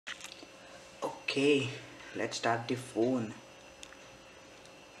Okay, let's start the phone.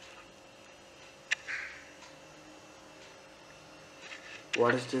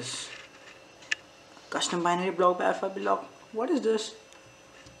 What is this? Custom binary block by FRP lock. What is this?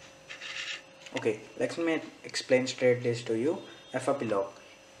 Okay, let me explain straight this to you. FRP lock.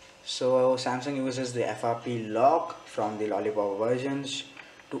 So Samsung uses the FRP lock from the Lollipop versions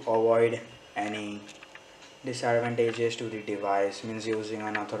to avoid any disadvantages to the device, means using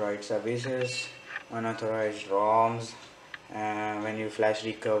unauthorized services, unauthorized ROMs, when you flash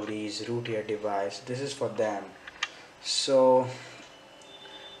recoveries, root your device. This is for them. So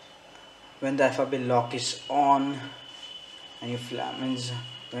when the FRP lock is on and means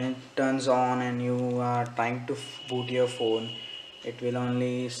when it turns on and you are trying to boot your phone, it will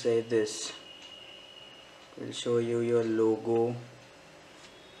only say this. It will show you your logo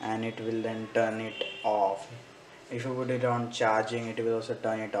and it will then turn it off. If you put it on charging, it will also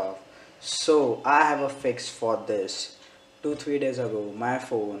turn it off. So I have a fix for this. 2-3 days ago my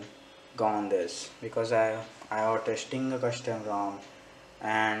phone gone this because I was testing a custom ROM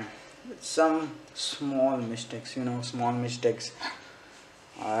and some small mistakes, small mistakes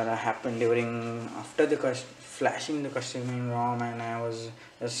are happened during after the flashing the custom ROM, and I was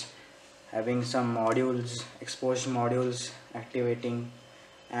just having some modules, exposed modules activating,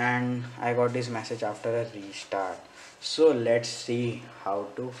 and I got this message after a restart. So let's see how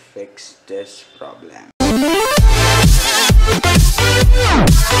to fix this problem.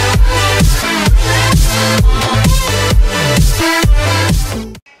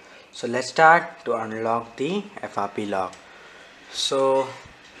 So let's start to unlock the FRP lock. So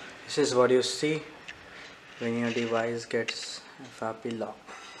this is what you see when your device gets FRP lock.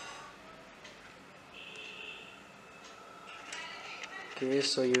 Okay,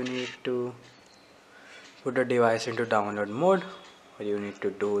 so you need to put the device into download mode, or you need to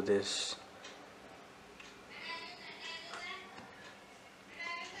do this.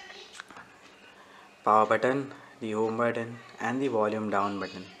 Power button, the home button and the volume down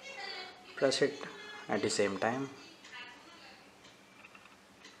button. Press it at the same time.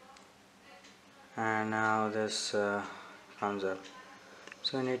 And now this comes up.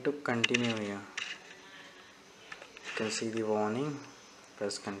 So I need to continue here. You can see the warning.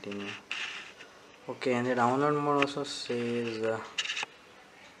 Press continue. Okay, and the download mode also says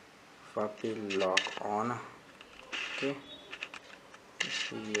FRP lock on. Okay,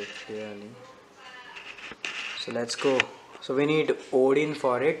 see it clearly. So let's go. So we need Odin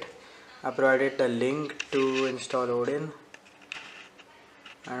for it. I provided a link to install Odin,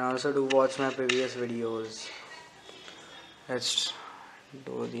 and also to watch my previous videos. Let's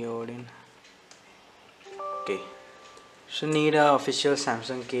do the Odin. Okay, so need a official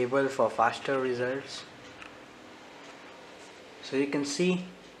Samsung cable for faster results. So you can see,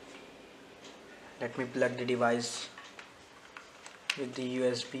 let me plug the device with the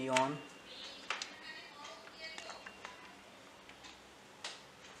USB on.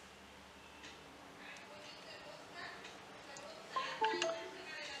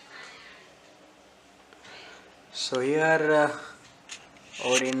 So here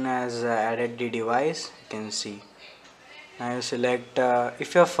Odin has added the device. You can see. Now you select,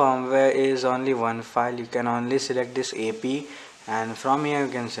 if your firmware is only one file, you can only select this AP, and from here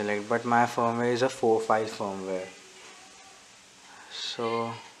you can select, but my firmware is a 4-file firmware.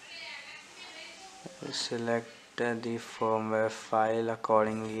 So select the firmware file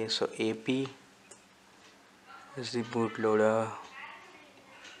accordingly. So AP is the bootloader,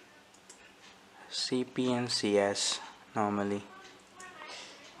 CP and CS normally.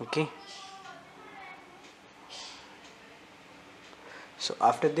 Okay, so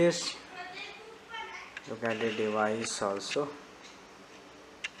after this, look at the device also.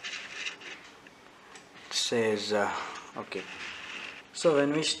 It says okay. So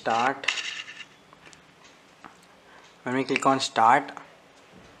when we click on start,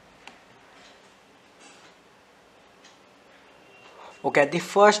 okay, at the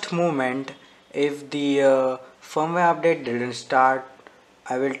first moment, if the firmware update didn't start,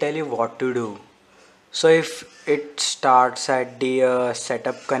 I will tell you what to do. So if it starts at the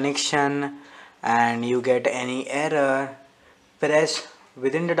setup connection and you get any error, press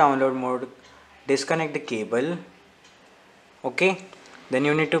within the download mode, disconnect the cable. Okay, then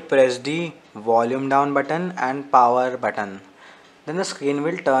you need to press the volume down button and power button. Then the screen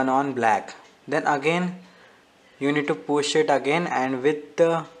will turn on black. Then again you need to push it again and with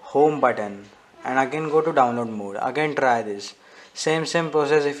the home button, and again go to download mode. Again try this. Same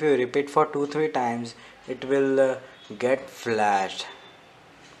process. If you repeat for 2-3 times, it will get flashed.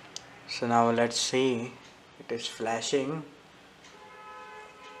 So now let's see. It is flashing.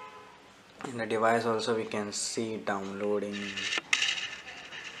 In the device also we can see downloading.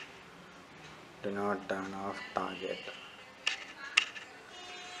 Do not turn off target.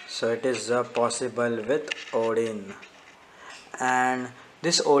 So it is possible with Odin, and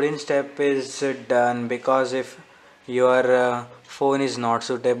this Odin step is done because if your phone is not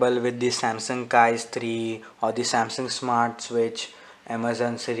suitable with the Samsung Kais 3 or the Samsung Smart Switch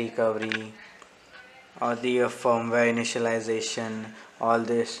emergency recovery or the firmware initialization, all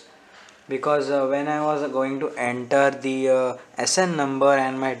this, because when I was going to enter the SN number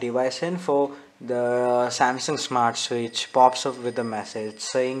and my device info, the Samsung Smart Switch pops up with a message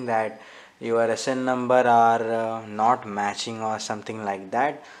saying that your SN number are not matching or something like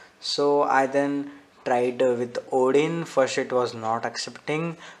that. So I then tried with Odin. First it was not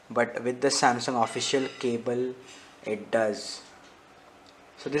accepting, but with the Samsung official cable it does.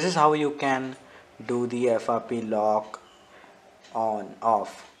 So this is how you can do the FRP lock on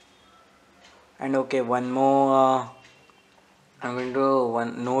off. And okay, one more I'm going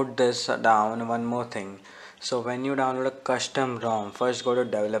to note this down, one more thing. So when you download a custom ROM, first go to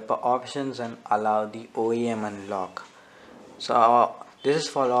developer options and allow the OEM unlock. So this is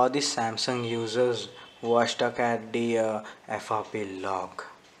for all the Samsung users who are stuck at the FRP lock.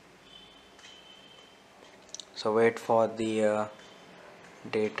 So wait for the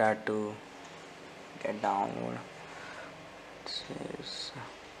data to get download.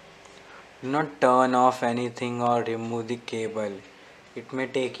 Do not turn off anything or remove the cable. It may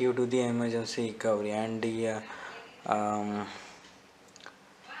take you to the emergency recovery, and the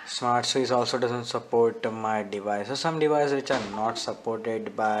smart switch also doesn't support my device. So some devices which are not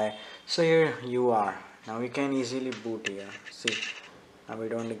supported by. So here you are. Now we can easily boot here. See, now we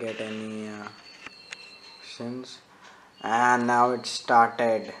don't get any options, and now it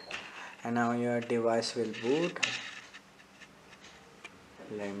started, and now your device will boot.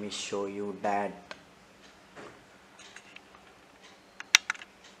 Let me show you that.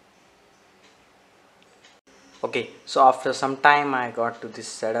 Okay, so after some time I got to this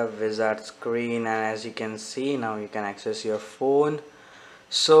setup wizard screen, and as you can see now you can access your phone.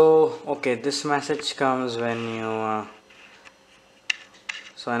 So okay, this message comes when you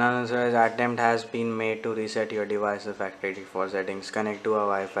so an unauthorized attempt has been made to reset your device factory default settings. Connect to a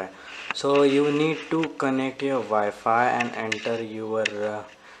Wi-Fi. So you need to connect your Wi-Fi and enter your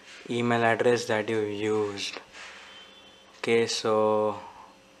email address that you used. Okay, so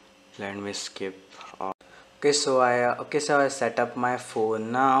let me skip. Okay, so I set up my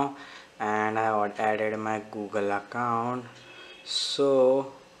phone now, and I added my Google account.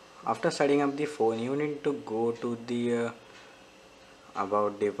 So after setting up the phone, you need to go to the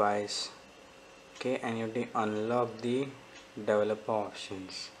about device. Okay, and you need to unlock the developer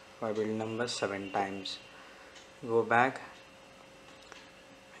options for build number 7 times. Go back.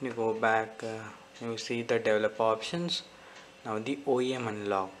 When you go back, you see the developer options. Now the OEM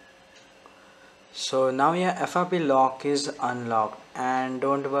unlock. So now your FRP lock is unlocked, and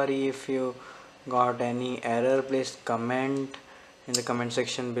don't worry if you got any error, please comment in the comment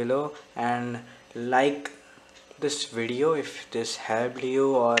section below, and like this video if this helped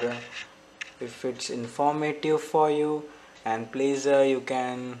you or if it's informative for you, and please you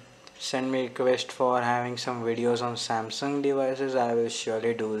can send me request for having some videos on Samsung devices. I will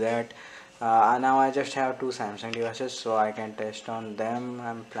surely do that. Now I just have 2 Samsung devices, so I can test on them.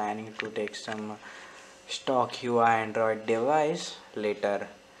 I'm planning to take some stock UI Android device later.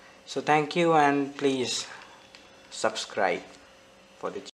 So thank you, and please subscribe for the